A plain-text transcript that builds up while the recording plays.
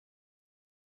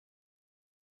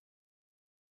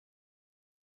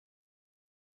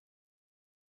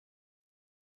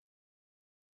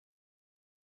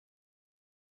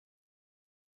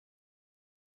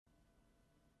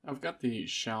I've got the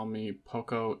Xiaomi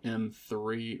POCO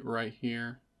M3 right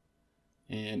here,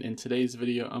 and in today's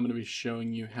video I'm going to be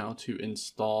showing you how to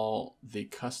install the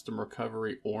custom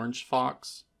recovery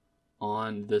OrangeFox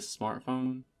on this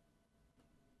smartphone.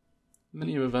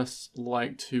 Many of us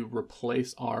like to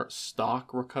replace our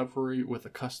stock recovery with a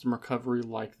custom recovery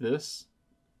like this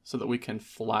so that we can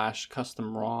flash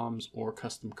custom ROMs or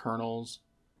custom kernels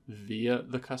via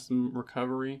the custom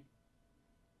recovery.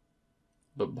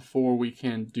 But before we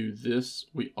can do this,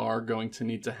 we are going to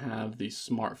need to have the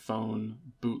smartphone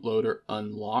bootloader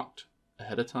unlocked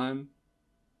ahead of time.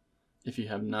 If you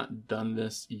have not done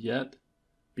this yet,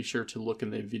 be sure to look in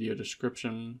the video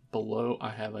description below. I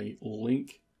have a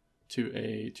link to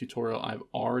a tutorial I've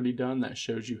already done that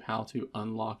shows you how to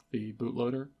unlock the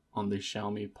bootloader on the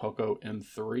Xiaomi POCO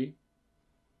M3.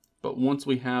 But once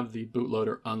we have the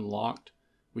bootloader unlocked,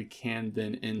 we can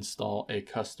then install a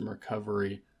custom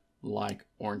recovery like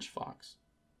OrangeFox.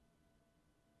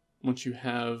 Once you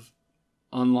have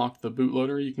unlocked the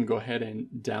bootloader, you can go ahead and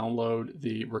download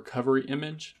the recovery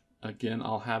image. Again,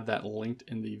 I'll have that linked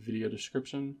in the video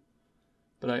description.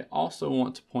 But I also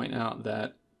want to point out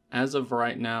that as of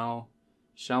right now,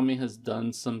 Xiaomi has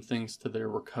done some things to their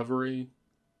recovery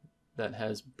that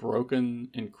has broken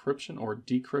encryption or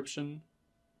decryption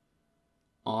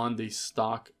on the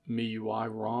stock MIUI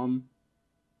ROM.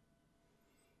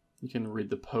 You can read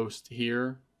the post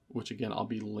here, which again I'll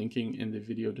be linking in the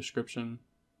video description.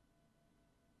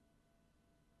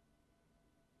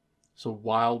 So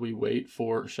while we wait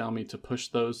for Xiaomi to push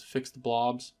those fixed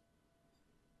blobs,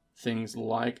 things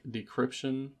like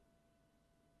decryption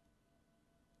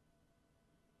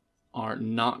are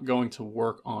not going to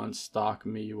work on stock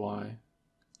MIUI.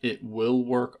 It will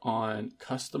work on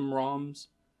custom ROMs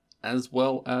as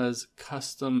well as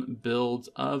custom builds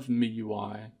of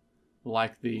MIUI,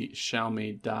 like the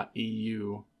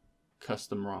Xiaomi.eu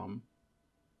custom ROM.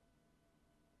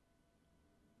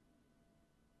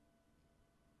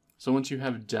 So once you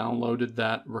have downloaded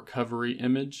that recovery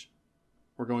image,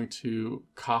 we're going to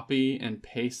copy and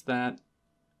paste that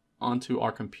onto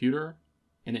our computer,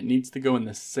 and it needs to go in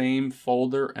the same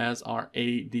folder as our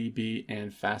ADB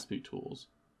and Fastboot tools.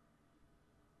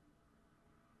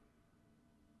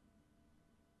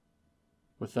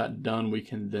 With that done, we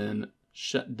can then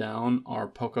shut down our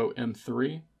POCO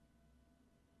M3,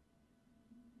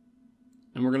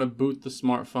 and we're going to boot the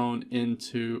smartphone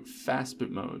into Fastboot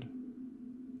mode.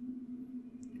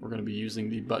 We're going to be using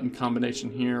the button combination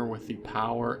here with the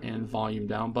power and volume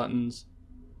down buttons.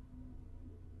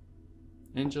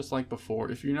 And just like before,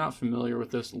 if you're not familiar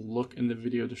with this, look in the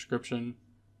video description,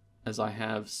 as I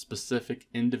have specific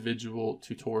individual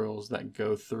tutorials that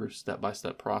go through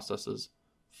step-by-step processes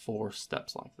for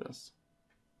steps like this.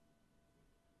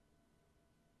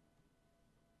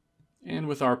 And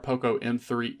with our POCO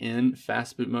M3 in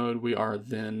Fastboot mode, we are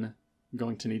then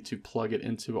going to need to plug it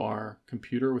into our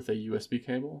computer with a USB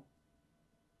cable.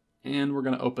 And we're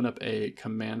going to open up a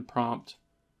command prompt,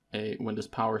 a Windows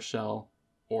PowerShell,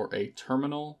 or a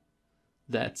terminal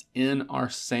that's in our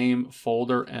same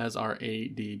folder as our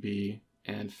ADB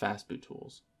and Fastboot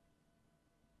tools.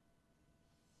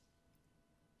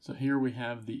 So here we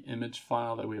have the image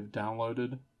file that we have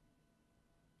downloaded.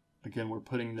 Again, we're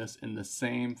putting this in the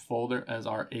same folder as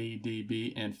our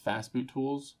ADB and Fastboot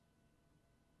tools.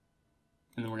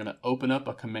 And then we're going to open up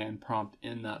a command prompt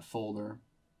in that folder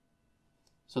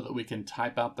so that we can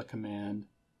type out the command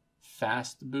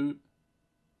fastboot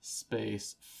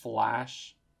space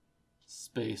flash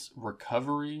space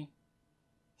recovery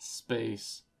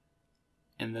space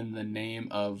and then the name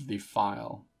of the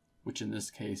file, which in this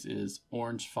case is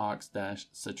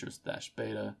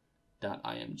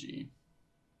orangefox-citrus-beta.img.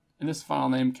 And this file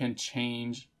name can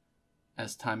change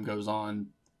as time goes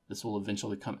on. This will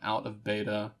eventually come out of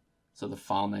beta, so the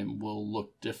file name will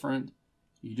look different.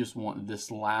 You just want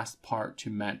this last part to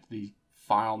match the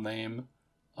file name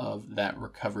of that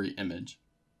recovery image.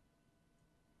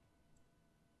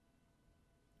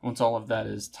 Once all of that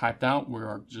is typed out, we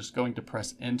are just going to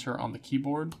press enter on the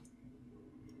keyboard.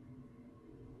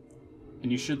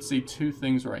 And you should see two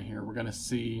things right here. We're going to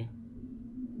see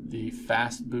the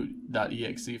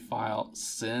fastboot.exe file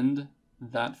send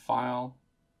that file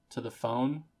to the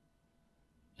phone,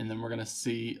 and then we're going to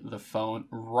see the phone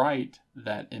write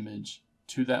that image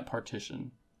to that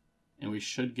partition, and we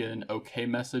should get an OK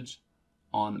message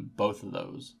on both of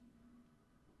those.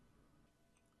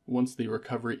 Once the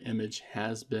recovery image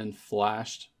has been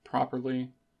flashed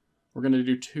properly, we're going to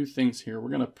do two things here. We're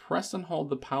going to press and hold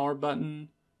the power button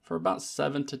for about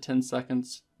 7 to 10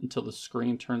 seconds until the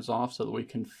screen turns off so that we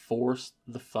can force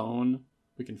the phone,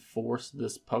 we can force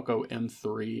this POCO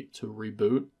M3 to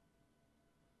reboot.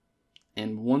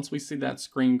 And once we see that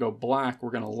screen go black,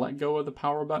 we're going to let go of the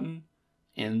power button,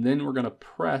 and then we're going to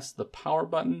press the power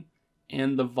button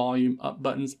and the volume up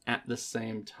buttons at the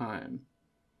same time.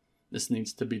 This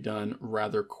needs to be done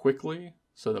rather quickly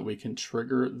so that we can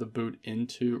trigger the boot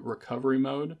into recovery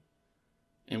mode.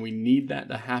 And we need that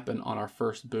to happen on our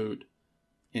first boot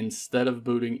instead of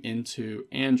booting into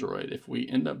Android. If we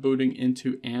end up booting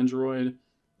into Android,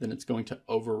 then it's going to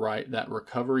overwrite that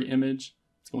recovery image.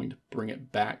 It's going to bring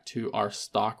it back to our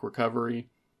stock recovery.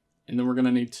 And then we're going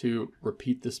to need to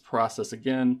repeat this process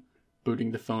again,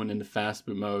 booting the phone into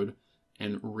Fastboot mode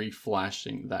and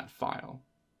reflashing that file.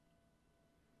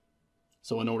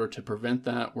 So in order to prevent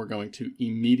that, we're going to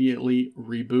immediately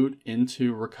reboot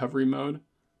into recovery mode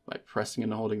by pressing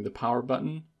and holding the power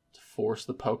button to force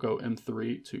the POCO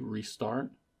M3 to restart.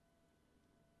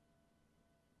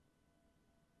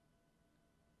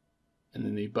 And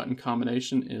then the button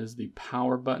combination is the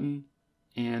power button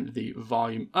and the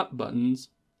volume up buttons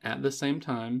at the same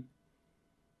time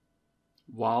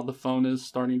while the phone is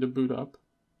starting to boot up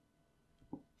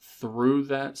through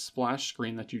that splash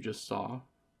screen that you just saw.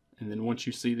 And then once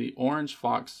you see the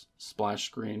OrangeFox splash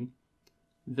screen,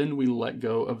 then we let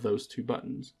go of those two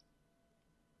buttons.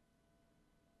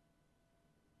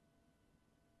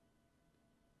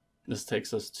 This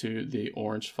takes us to the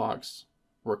OrangeFox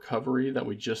recovery that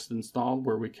we just installed,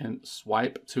 where we can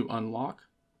swipe to unlock.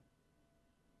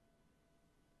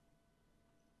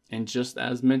 And just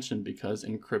as mentioned, because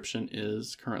encryption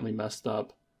is currently messed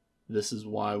up, this is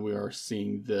why we are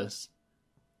seeing this.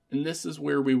 And this is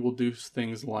where we will do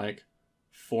things like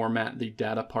format the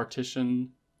data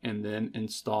partition and then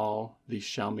install the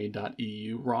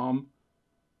Xiaomi.eu ROM,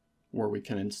 where we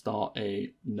can install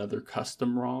another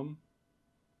custom ROM.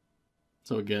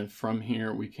 So again, from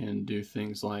here we can do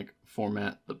things like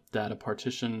format the data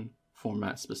partition,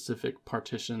 format specific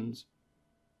partitions.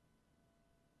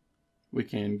 We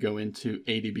can go into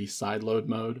ADB sideload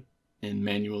mode and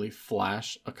manually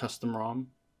flash a custom ROM.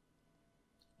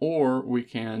 Or we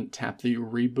can tap the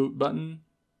reboot button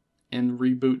and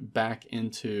reboot back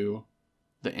into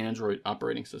the Android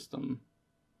operating system,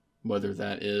 whether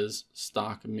that is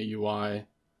stock MIUI,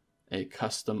 a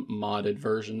custom modded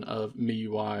version of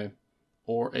MIUI,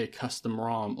 or a custom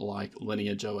ROM like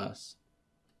LineageOS.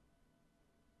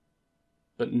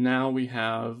 But now we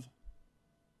have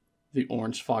the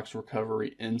OrangeFox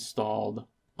recovery installed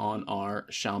on our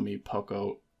Xiaomi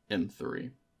POCO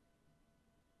M3.